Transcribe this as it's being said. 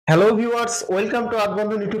Hello viewers, welcome to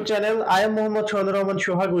Earthbondhon YouTube channel. I am Mohammad Rahman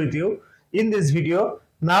Shohag with you. In this video,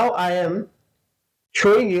 now I am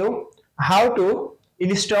showing you how to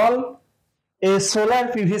install a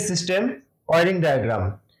solar PV system wiring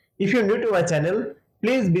diagram. If you are new to my channel,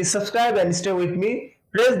 please be subscribed and stay with me.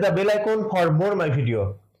 Press the bell icon for more my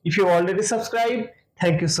video. If you already subscribed,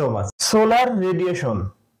 thank you so much. Solar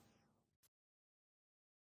radiation,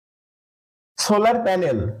 solar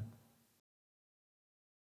panel,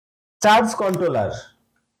 charge controller,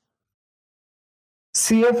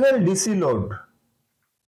 CFL DC load,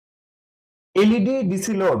 LED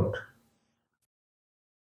DC load,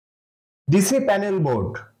 DC panel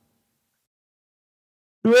board,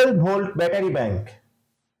 12-volt battery bank,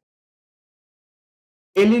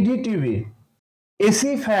 LED TV,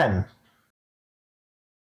 AC fan,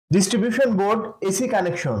 distribution board AC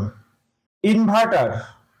connection, inverter,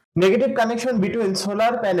 negative connection between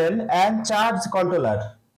solar panel and charge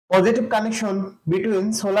controller, positive connection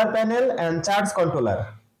between solar panel and charge controller,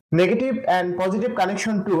 negative and positive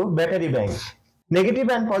connection to battery bank, negative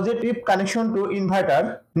and positive connection to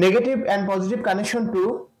inverter, negative and positive connection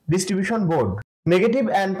to distribution board, negative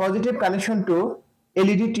and positive connection to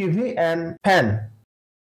LED TV and fan,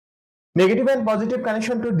 negative and positive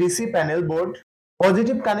connection to DC panel board,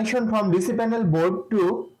 positive connection from DC panel board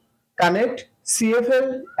to connect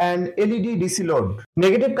CFL and LED DC load,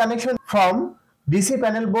 negative connection from DC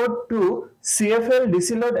panel board to CFL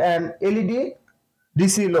DC load and LED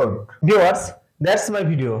DC load. Viewers, that's my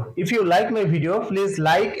video. If you like my video, please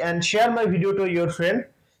like and share my video to your friend.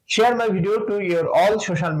 Share my video to your all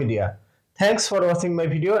social media. Thanks for watching my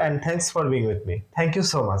video and thanks for being with me. Thank you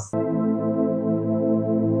so much.